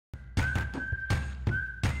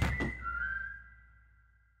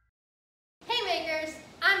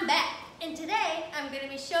going to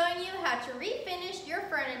be showing you how to refinish your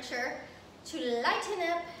furniture to lighten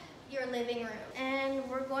up your living room. And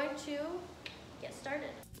we're going to get started.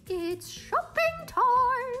 It's shopping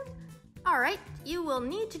time! Alright, you will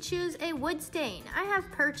need to choose a wood stain. I have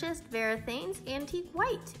purchased Varathane's Antique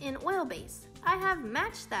White in oil base. I have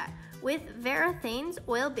matched that with Varathane's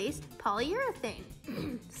oil-based polyurethane.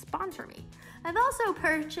 Sponsor me. I've also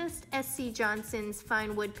purchased SC Johnson's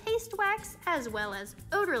fine wood paste wax, as well as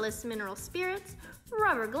odorless mineral spirits,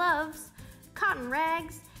 rubber gloves, cotton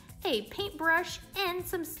rags, a paintbrush, and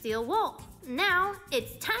some steel wool. Now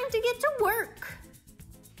it's time to get to work.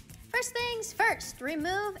 First things first,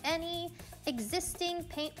 remove any existing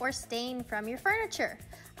paint or stain from your furniture.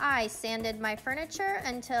 I sanded my furniture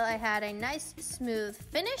until I had a nice smooth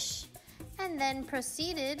finish, and then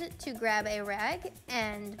proceeded to grab a rag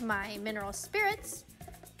and my mineral spirits,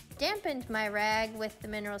 dampened my rag with the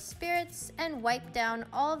mineral spirits, and wiped down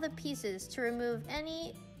all the pieces to remove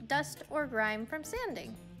any dust or grime from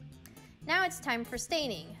sanding. Now it's time for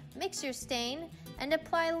staining. Mix your stain and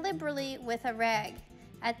apply liberally with a rag.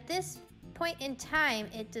 At this point in time,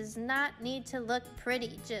 it does not need to look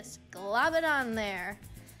pretty, just glob it on there.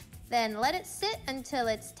 Then let it sit until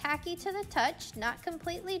it's tacky to the touch, not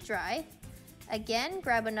completely dry. Again,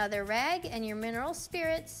 grab another rag and your mineral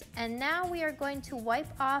spirits, and now we are going to wipe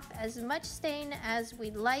off as much stain as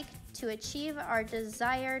we'd like to achieve our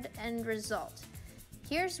desired end result.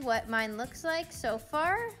 Here's what mine looks like so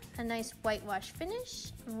far, a nice whitewash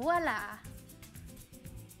finish, voila!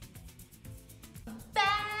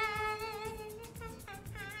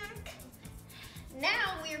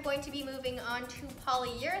 Now we are going to be moving on to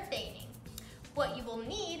polyurethaning. What you will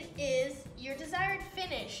need is your desired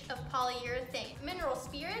finish of polyurethane. Mineral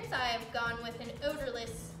spirits, I have gone with an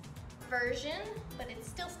odorless version, but it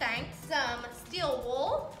still stinks. Some steel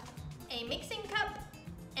wool, a mixing cup,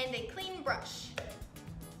 and a clean brush.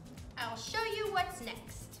 I'll show you what's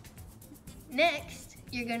next. Next,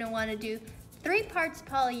 you're gonna wanna do 3 parts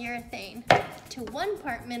polyurethane to 1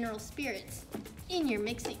 part mineral spirits in your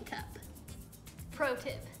mixing cup. Pro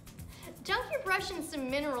tip, dunk your brush in some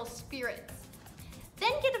mineral spirits.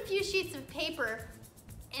 Then get a few sheets of paper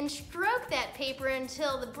and stroke that paper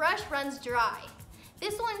until the brush runs dry.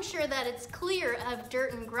 This will ensure that it's clear of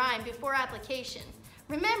dirt and grime before application.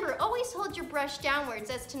 Remember, always hold your brush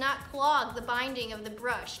downwards as to not clog the binding of the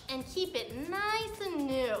brush, and keep it nice and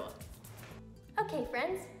new. Okay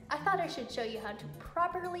friends, I thought I should show you how to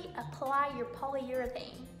properly apply your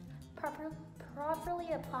polyurethane.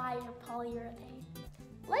 Properly apply your polyurethane.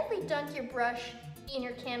 Lightly dunk your brush in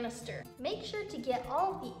your canister. Make sure to get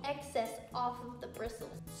all the excess off of the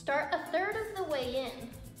bristles. Start 1/3 of the way in.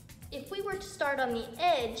 If we were to start on the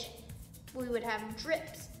edge, we would have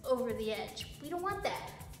drips over the edge. We don't want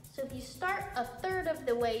that. So if you start 1/3 of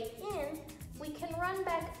the way in, we can run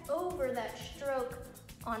back over that stroke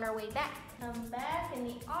on our way back. Come back in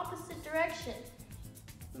the opposite direction,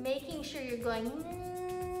 making sure you're going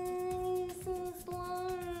nice and slow.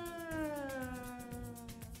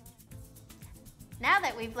 Now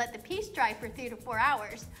that we've let the piece dry for 3 to 4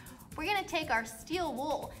 hours, we're gonna take our steel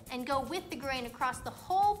wool and go with the grain across the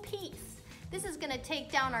whole piece. This is gonna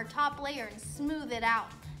take down our top layer and smooth it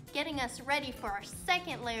out, getting us ready for our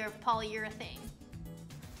second layer of polyurethane.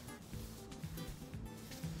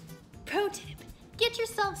 Pro tip, get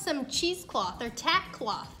yourself some cheesecloth or tack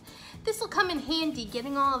cloth. This will come in handy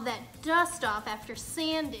getting all of that dust off after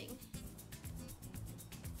sanding.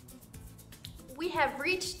 We have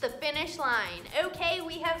reached the finish line. Okay,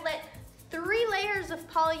 we have let 3 layers of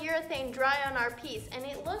polyurethane dry on our piece, and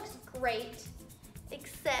it looks great,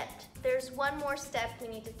 except there's one more step we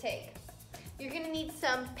need to take. You're gonna need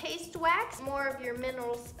some paste wax, more of your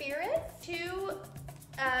mineral spirits, 2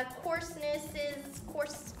 coarsenine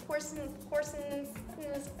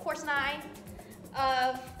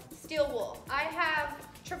of steel wool. I have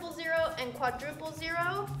 000 and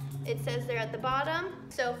 000. It says there at the bottom.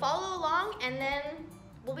 So follow along and then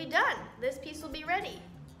we'll be done. This piece will be ready.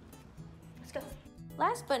 Let's go.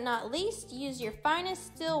 Last but not least, use your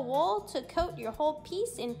finest steel wool to coat your whole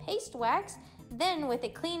piece in paste wax. Then with a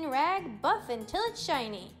clean rag, buff until it's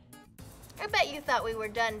shiny. I bet you thought we were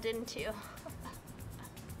done, didn't you?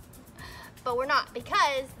 But we're not,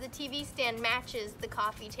 because the TV stand matches the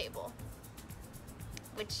coffee table,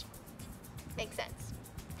 which makes sense.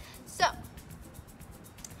 So,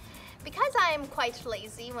 because I am quite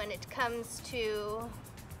lazy when it comes to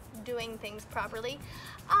doing things properly,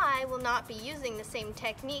 I will not be using the same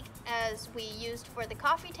technique as we used for the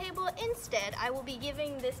coffee table. Instead, I will be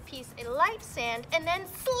giving this piece a light sand and then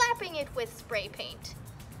slapping it with spray paint.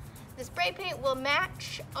 The spray paint will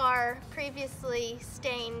match our previously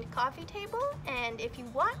stained coffee table, and if you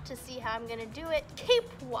want to see how I'm gonna do it, keep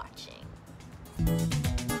watching.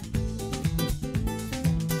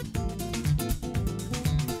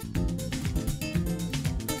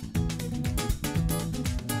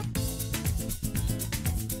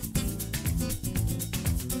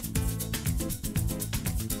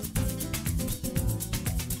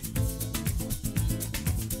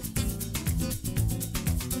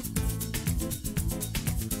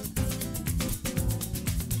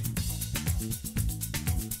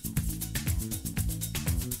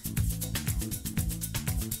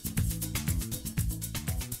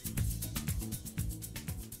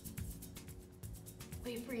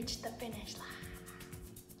 We've reached the finish line.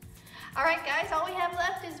 All right, guys, all we have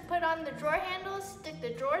left is put on the drawer handles, stick the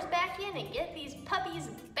drawers back in, and get these puppies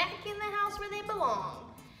back in the house where they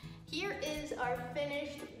belong. Here is our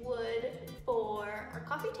finished wood for our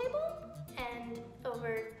coffee table, and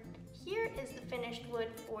over here is the finished wood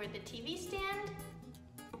for the TV stand.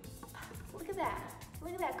 Look at that.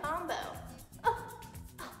 Look at that combo. Oh,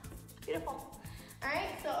 beautiful. All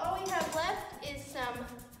right, so all we have left is some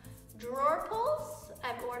drawer pulls.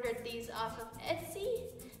 I've ordered these off of Etsy.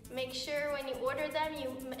 Make sure when you order them,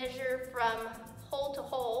 you measure from hole to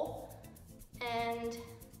hole. And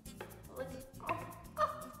look,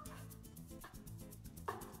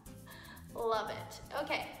 love it.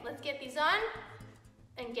 Okay, let's get these on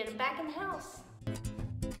and get them back in the house.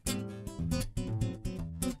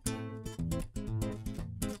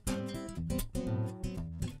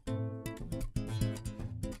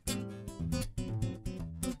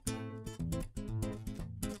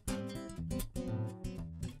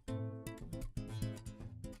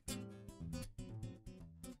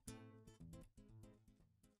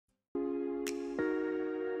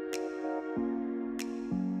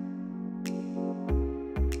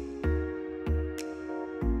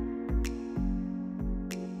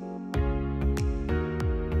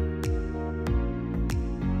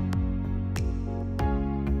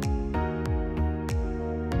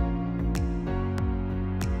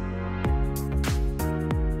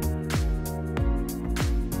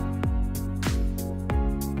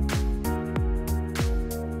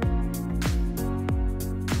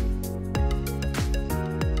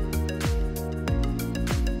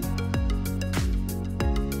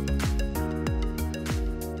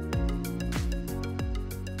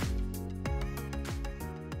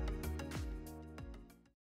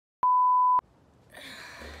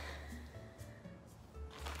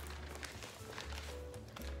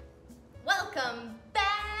 Welcome back.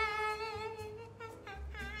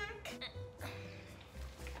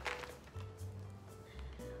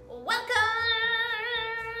 Welcome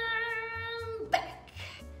back.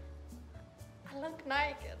 I look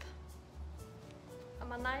naked.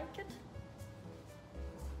 Am I naked?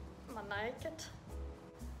 Am I naked?